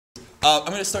I'm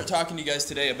going to start talking to you guys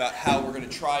today about how we're going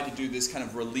to try to do this kind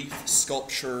of relief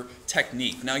sculpture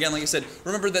technique. Now again, like I said,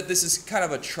 remember that this is kind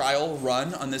of a trial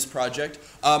run on this project.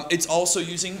 It's also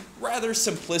using rather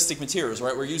simplistic materials,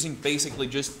 right? We're using basically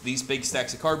just these big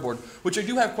stacks of cardboard, which I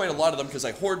do have quite a lot of them because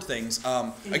I hoard things.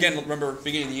 Again, remember,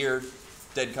 beginning of the year,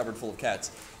 dead cupboard full of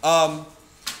cats.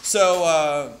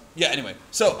 Yeah, anyway,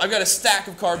 so I've got a stack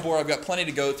of cardboard. I've got plenty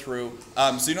to go through,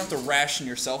 so you don't have to ration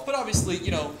yourself, but obviously,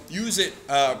 you know, use it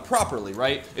properly,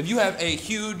 right? If you have a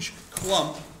huge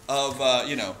clump of,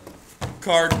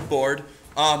 cardboard,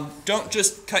 don't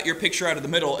just cut your picture out of the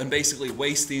middle and basically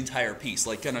waste the entire piece.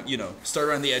 Like, kind of, you know, start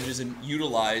around the edges and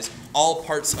utilize all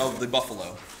parts of the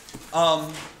buffalo.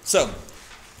 So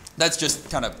that's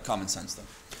just kind of common sense,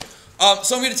 though.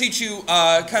 So I'm going to teach you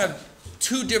kind of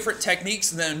two different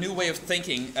techniques and then a new way of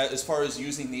thinking as far as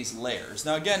using these layers.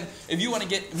 Now again, if you want to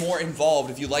get more involved,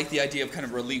 if you like the idea of kind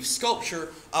of relief sculpture,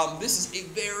 this is a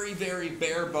very, very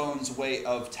bare bones way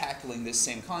of tackling this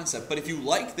same concept. But if you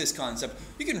like this concept,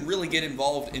 you can really get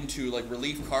involved into like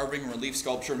relief carving, relief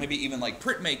sculpture, maybe even like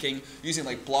printmaking using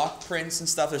like block prints and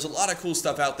stuff. There's a lot of cool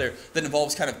stuff out there that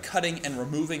involves kind of cutting and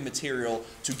removing material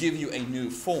to give you a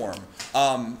new form.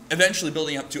 Eventually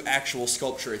building up to actual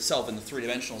sculpture itself in the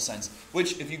three-dimensional sense,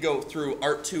 which if you go through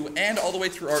Art 2 and all the way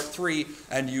through Art 3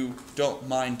 and you don't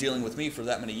mind dealing with me for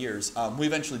that many years, we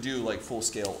eventually do like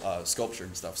full-scale sculpture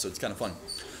and stuff, so it's kind of fun.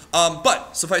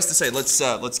 But suffice to say,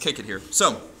 let's kick it here.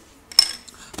 So,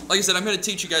 like I said, I'm going to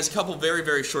teach you guys a couple very,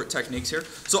 very short techniques here.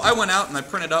 So I went out and I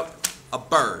printed up a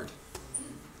bird.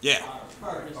 Yeah.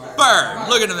 Bird.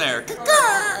 Look at him there.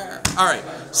 Alright,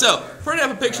 so printed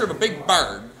up a picture of a big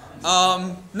bird.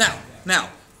 Now,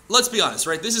 let's be honest,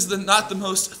 right? This is not the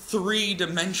most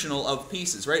three-dimensional of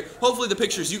pieces, right? Hopefully the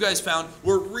pictures you guys found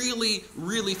were really,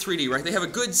 really 3D, right? They have a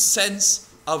good sense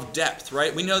of depth,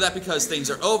 right? We know that because things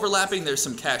are overlapping, there's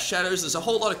some cast shadows, there's a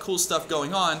whole lot of cool stuff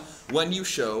going on when you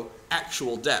show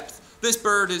actual depth. This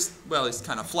bird is, well, it's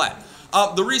kind of flat.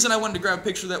 The reason I wanted to grab a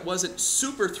picture that wasn't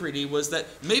super 3D was that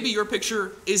maybe your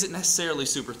picture isn't necessarily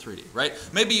super 3D, right?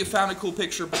 Maybe you found a cool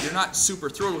picture, but you're not super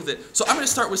thrilled with it. So I'm going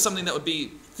to start with something that would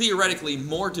be theoretically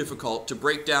more difficult to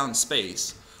break down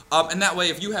space. And that way,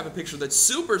 if you have a picture that's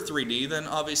super 3D, then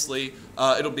obviously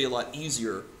it'll be a lot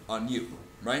easier on you,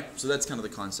 right? So that's kind of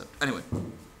the concept. Anyway,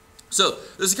 so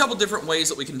there's a couple different ways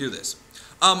that we can do this.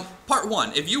 Part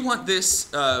one, if you want this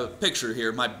picture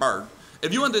here, my bird,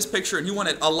 if you want this picture and you want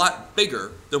it a lot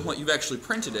bigger than what you've actually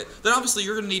printed it, then obviously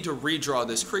you're going to need to redraw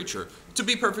this creature. To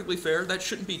be perfectly fair, that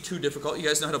shouldn't be too difficult. You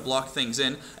guys know how to block things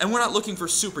in. And we're not looking for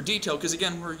super detail because,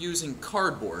 again, we're using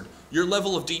cardboard. Your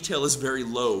level of detail is very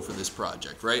low for this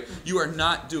project, right? You are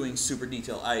not doing super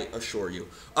detail, I assure you.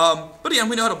 But again,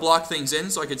 we know how to block things in,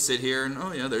 so I could sit here and,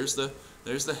 oh yeah, there's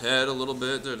the head a little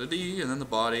bit, and then the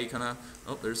body kind of,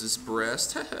 oh, there's this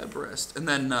breast, breast. And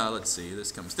then, let's see,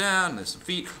 this comes down, and there's some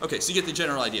feet. Okay, so you get the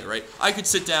general idea, right? I could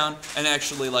sit down and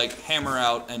actually, like, hammer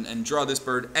out and draw this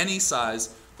bird any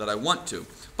size that I want to.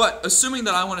 But assuming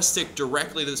that I want to stick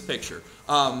directly to this picture,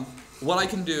 what I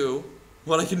can do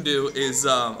is,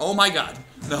 oh my God.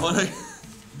 No,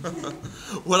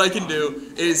 what I can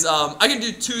do is, I can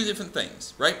do two different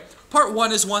things, right? Part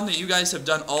one is one that you guys have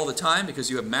done all the time because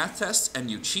you have math tests and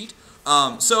you cheat.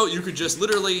 So you could just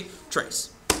literally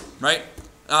trace, right?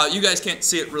 You guys can't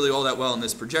see it really all that well in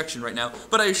this projection right now,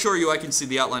 but I assure you I can see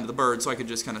the outline of the bird, so I could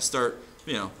just kind of start,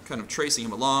 you know, kind of tracing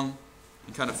him along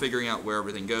and kind of figuring out where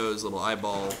everything goes, little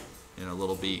eyeball, you know,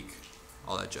 little beak,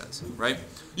 all that jazz, right?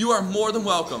 You are more than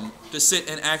welcome to sit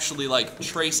and actually like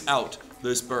trace out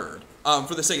this bird.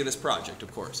 For the sake of this project,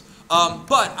 of course.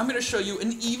 But I'm going to show you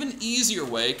an even easier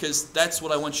way, because that's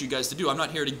what I want you guys to do. I'm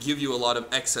not here to give you a lot of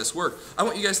excess work. I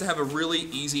want you guys to have a really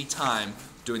easy time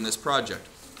doing this project.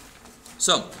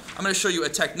 So, I'm going to show you a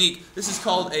technique. This is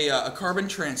called a carbon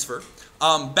transfer.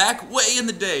 Back way in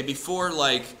the day, before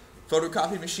like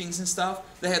photocopy machines and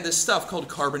stuff, they had this stuff called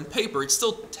carbon paper. It's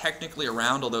still technically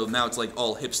around, although now it's like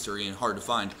all hipstery and hard to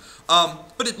find.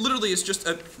 But it literally is just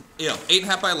a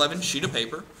 8.5 by 11 sheet of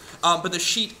paper. But the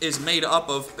sheet is made up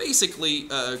of basically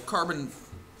carbon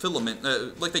filament,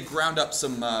 like they ground up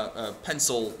some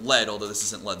pencil lead, although this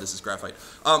isn't lead, this is graphite.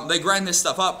 They grind this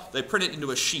stuff up, they print it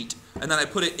into a sheet, and then I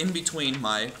put it in between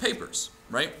my papers,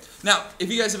 right? Now,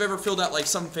 if you guys have ever filled out like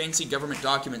some fancy government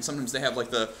document, sometimes they have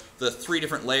like the 3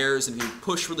 different layers, and if you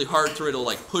push really hard through it, it'll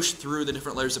like push through the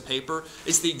different layers of paper.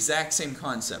 It's the exact same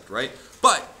concept, right?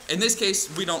 But in this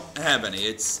case, we don't have any.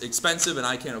 It's expensive and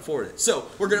I can't afford it. So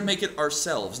we're going to make it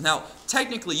ourselves. Now,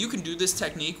 technically, you can do this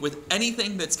technique with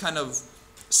anything that's kind of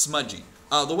smudgy.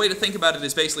 The way to think about it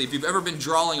is basically if you've ever been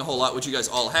drawing a whole lot, which you guys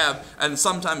all have, and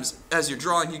sometimes as you're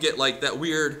drawing you get like that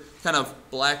weird kind of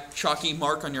black chalky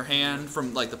mark on your hand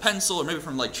from like the pencil or maybe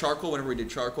from like charcoal whenever we did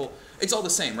charcoal. It's all the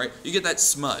same, right? You get that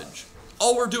smudge.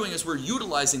 All we're doing is we're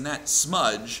utilizing that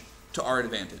smudge to our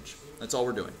advantage. That's all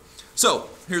we're doing. So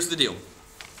here's the deal.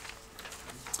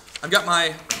 I've got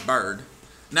my bird.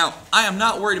 Now, I am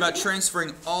not worried about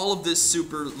transferring all of this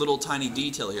super little tiny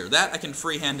detail here. That I can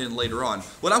freehand in later on.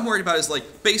 What I'm worried about is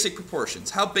like basic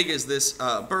proportions. How big is this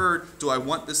bird? Do I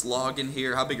want this log in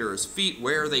here? How big are his feet?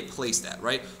 Where are they placed at,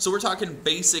 right? So we're talking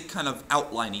basic kind of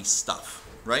outliney stuff,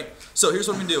 right? So here's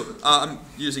what I'm going to do. I'm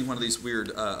using one of these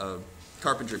weird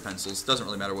carpentry pencils. Doesn't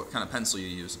really matter what kind of pencil you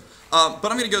use. But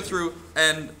I'm going to go through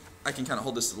and I can kind of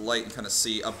hold this to the light and kind of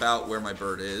see about where my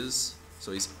bird is.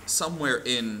 So he's somewhere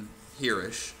in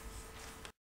here-ish.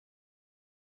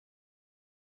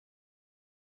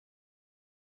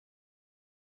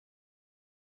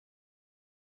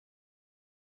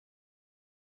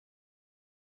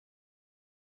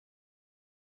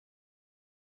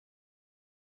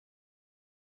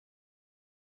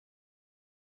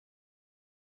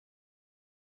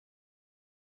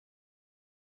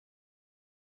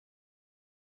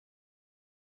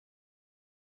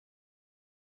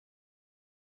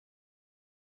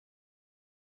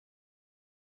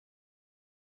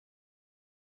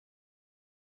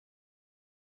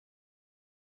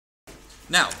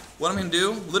 Now, what I'm going to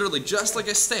do, literally just like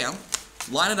a stamp,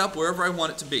 line it up wherever I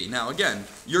want it to be. Now, again,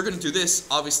 you're going to do this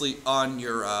obviously on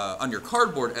your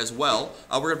cardboard as well.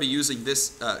 We're going to be using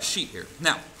this sheet here.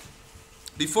 Now,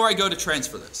 before I go to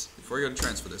transfer this,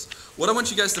 what I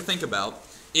want you guys to think about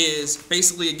is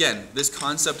basically, again, this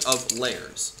concept of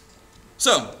layers.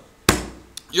 So,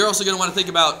 you're also going to want to think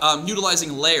about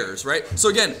utilizing layers, right? So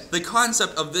again, the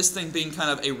concept of this thing being kind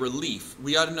of a relief.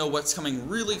 We ought to know what's coming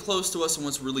really close to us and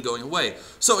what's really going away.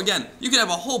 So again, you can have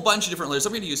a whole bunch of different layers.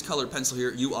 I'm going to use colored pencil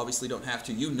here. You obviously don't have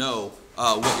to. You know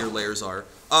what your layers are.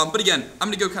 But again, I'm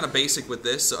going to go kind of basic with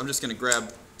this. So I'm just going to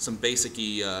grab some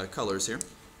basic-y colors here.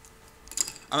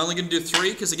 I'm only going to do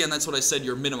 3 because again, that's what I said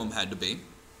your minimum had to be.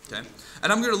 Okay.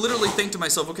 And I'm going to literally think to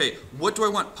myself, okay, what do I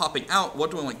want popping out?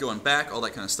 What do I want going back? All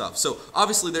that kind of stuff. So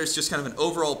obviously there's just kind of an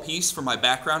overall piece for my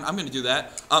background. I'm going to do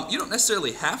that. You don't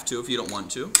necessarily have to if you don't want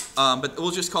to, but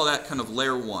we'll just call that kind of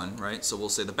layer 1, right? So we'll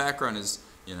say the background is,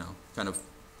 you know, kind of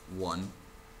 1,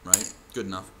 right? Good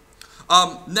enough.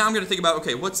 Now I'm going to think about,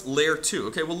 okay, what's layer 2?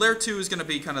 Okay, well layer 2 is going to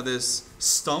be kind of this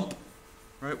stump,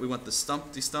 right? We want the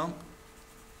stumpty stump.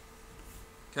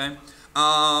 Okay.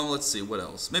 Let's see, what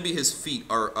else? Maybe his feet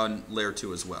are on layer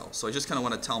 2 as well. So I just kind of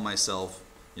want to tell myself,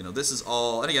 you know, this is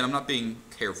all, and again, I'm not being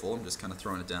careful, I'm just kind of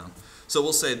throwing it down. So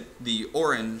we'll say the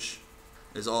orange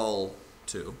is all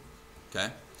 2,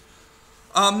 okay?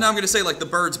 Now I'm going to say like the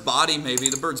bird's body maybe.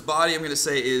 The bird's body I'm going to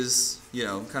say is, you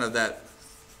know, kind of that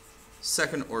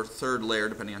 2nd or 3rd layer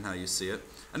depending on how you see it.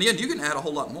 And again, you can add a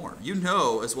whole lot more. You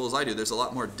know as well as I do, there's a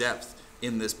lot more depth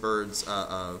in this bird's,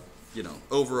 you know,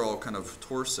 overall kind of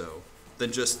torso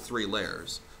than just 3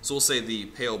 layers. So we'll say the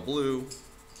pale blue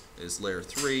is layer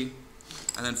 3.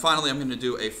 And then finally I'm going to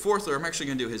do a 4th layer. I'm actually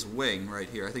going to do his wing right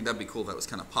here. I think that'd be cool if that was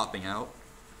kind of popping out.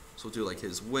 So we'll do like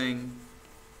his wing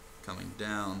coming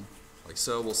down like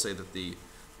so. We'll say that the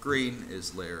green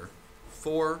is layer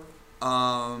 4.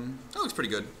 That looks pretty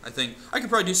good, I think. I could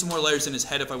probably do some more layers in his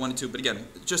head if I wanted to, but again,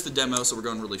 just a demo, so we're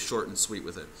going really short and sweet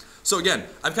with it. So again,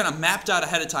 I've kind of mapped out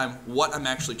ahead of time what I'm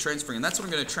actually transferring, and that's what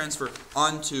I'm going to transfer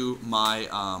onto my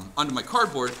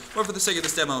cardboard. But for the sake of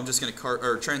this demo, I'm just going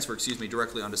to transfer,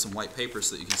 directly onto some white paper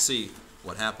so that you can see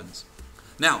what happens.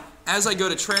 Now, as I go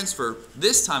to transfer,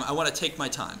 this time I want to take my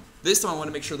time. This time I want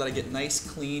to make sure that I get nice,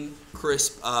 clean,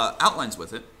 crisp outlines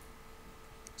with it.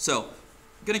 So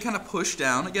I'm going to kind of push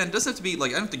down. Again, it doesn't have to be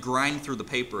like, I don't have to grind through the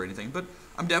paper or anything, but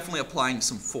I'm definitely applying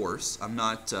some force. I'm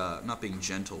not being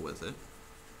gentle with it.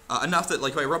 Enough that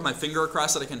like if I rub my finger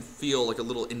across it, I can feel like a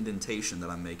little indentation that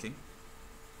I'm making.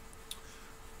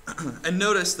 And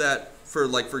notice that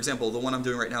for example, the one I'm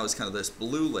doing right now is kind of this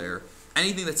blue layer.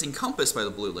 Anything that's encompassed by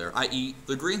the blue layer, i.e.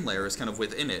 the green layer is kind of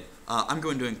within it, I'm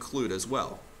going to include as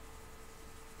well.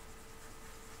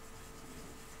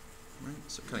 Right,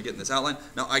 so kind of getting this outline.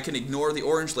 Now I can ignore the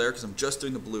orange layer because I'm just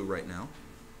doing the blue right now.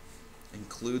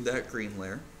 Include that green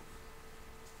layer.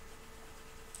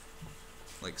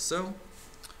 Like so.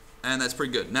 And that's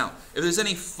pretty good. Now, if there's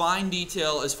any fine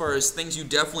detail as far as things you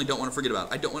definitely don't want to forget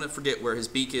about, I don't want to forget where his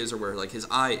beak is or where like his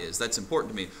eye is. That's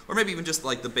important to me. Or maybe even just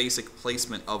like the basic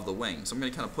placement of the wing. So I'm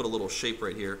going to kind of put a little shape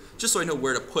right here just so I know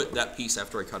where to put that piece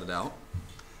after I cut it out.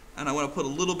 And I want to put a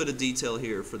little bit of detail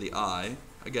here for the eye.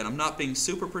 Again, I'm not being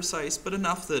super precise, but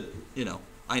enough that, you know,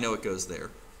 I know it goes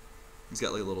there. He's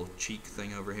got like a little cheek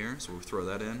thing over here, so we'll throw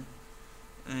that in.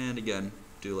 And again,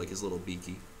 do like his little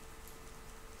beaky.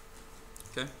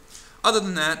 Okay. Other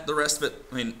than that, the rest of it,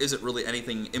 I mean, isn't really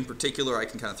anything in particular. I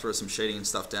can kind of throw some shading and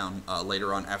stuff down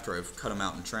later on after I've cut him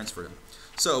out and transferred him.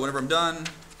 So whenever I'm done,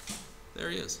 there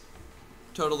he is.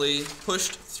 Totally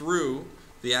pushed through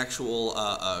the actual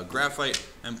graphite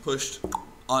and pushed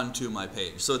onto my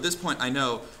page. So at this point, I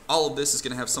know all of this is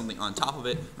going to have something on top of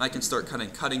it, and I can start kind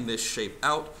of cutting this shape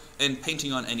out and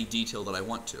painting on any detail that I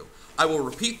want to. I will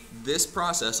repeat this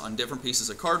process on different pieces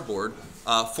of cardboard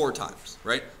 4 times,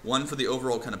 right? One for the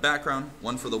overall kind of background,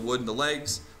 one for the wood and the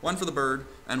legs, one for the bird,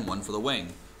 and one for the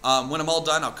wing. When I'm all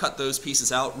done, I'll cut those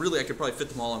pieces out. Really, I could probably fit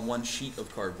them all on one sheet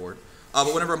of cardboard.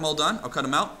 But whenever I'm all done, I'll cut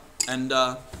them out and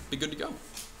be good to go,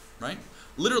 right?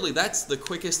 Literally, that's the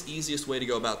quickest, easiest way to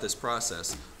go about this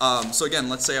process. So again,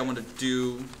 let's say I want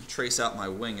to trace out my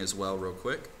wing as well real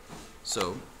quick.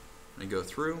 So I go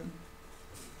through.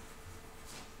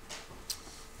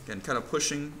 Again, kind of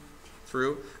pushing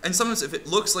through. And sometimes if it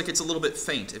looks like it's a little bit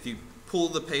faint, if you pull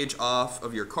the page off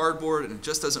of your cardboard and it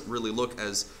just doesn't really look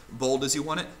as bold as you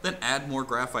want it, then add more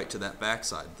graphite to that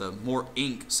backside. The more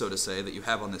ink, so to say, that you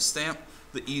have on this stamp,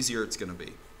 the easier it's going to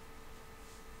be.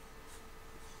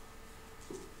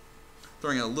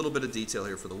 Throwing in a little bit of detail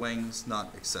here for the wings,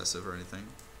 not excessive or anything.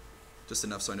 Just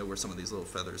enough so I know where some of these little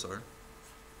feathers are.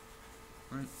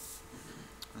 Right?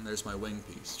 And there's my wing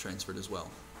piece transferred as well.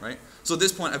 Right? So at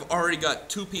this point, I've already got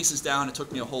 2 pieces down. It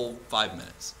took me a whole 5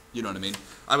 minutes. You know what I mean?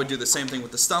 I would do the same thing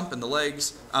with the stump and the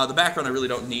legs. The background I really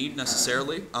don't need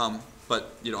necessarily,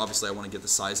 but you know, obviously I want to get the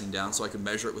sizing down so I can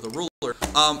measure it with a ruler.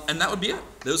 And that would be it.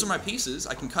 Those are my pieces.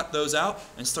 I can cut those out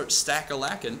and start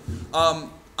stack-a-lacking.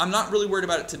 I'm not really worried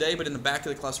about it today, but in the back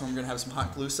of the classroom, we're going to have some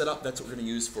hot glue set up. That's what we're going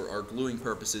to use for our gluing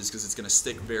purposes because it's going to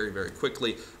stick very, very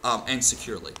quickly and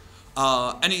securely.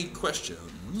 Any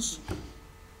questions?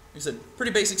 Like I said,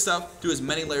 pretty basic stuff. Do as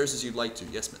many layers as you'd like to.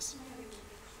 Yes, miss?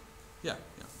 Yeah.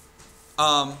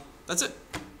 That's it.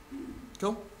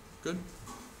 Cool? Good?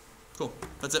 Cool.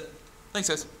 That's it. Thanks,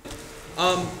 guys.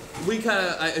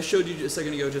 I showed you just a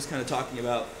second ago just kind of talking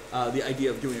about the idea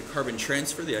of doing a carbon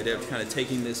transfer, the idea of kind of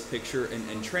taking this picture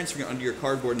and transferring it onto your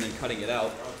cardboard and then cutting it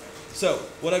out. So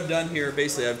what I've done here,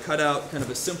 basically, I've cut out kind of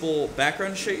a simple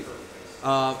background shape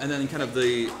and then kind of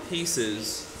the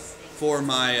pieces for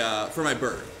my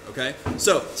bird. Okay,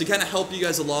 so to kind of help you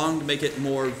guys along, to make it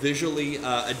more visually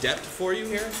adept for you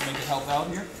here, to make it help out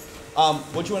here,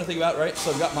 what you want to think about, right?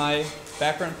 So I've got my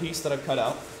background piece that I've cut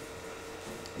out.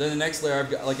 Then the next layer,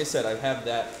 I've got, like I said, I have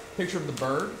that picture of the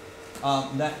bird.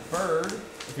 That bird,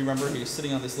 if you remember, he was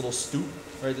sitting on this little stoop,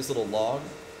 right, this little log.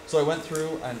 So I went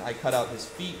through and I cut out his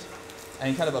feet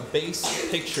and kind of a base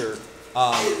picture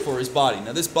for his body.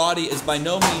 Now this body is by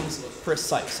no means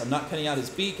precise. I'm not cutting out his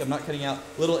beak, I'm not cutting out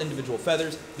little individual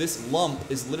feathers. This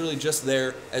lump is literally just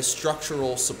there as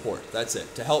structural support. That's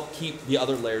it, to help keep the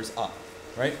other layers up,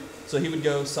 right? So he would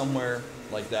go somewhere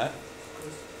like that.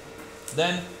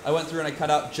 Then I went through and I cut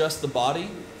out just the body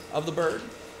of the bird,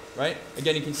 right?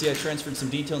 Again, you can see I transferred some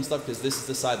detail and stuff because this is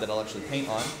the side that I'll actually paint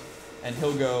on. And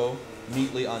he'll go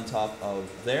neatly on top of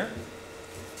there.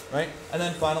 Right? And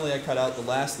then finally I cut out the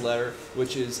last layer,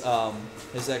 which is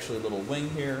actually a little wing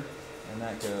here, and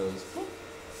that goes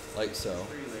like so.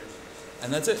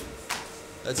 And that's it.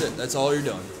 That's it. That's all you're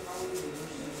doing.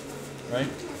 Right?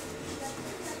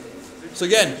 So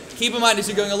again, keep in mind as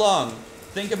you're going along,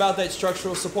 think about that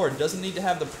structural support. It doesn't need to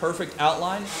have the perfect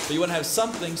outline, but you want to have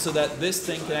something so that this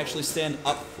thing can actually stand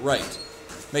upright.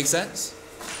 Make sense?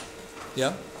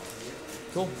 Yeah?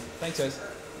 Cool. Thanks, guys.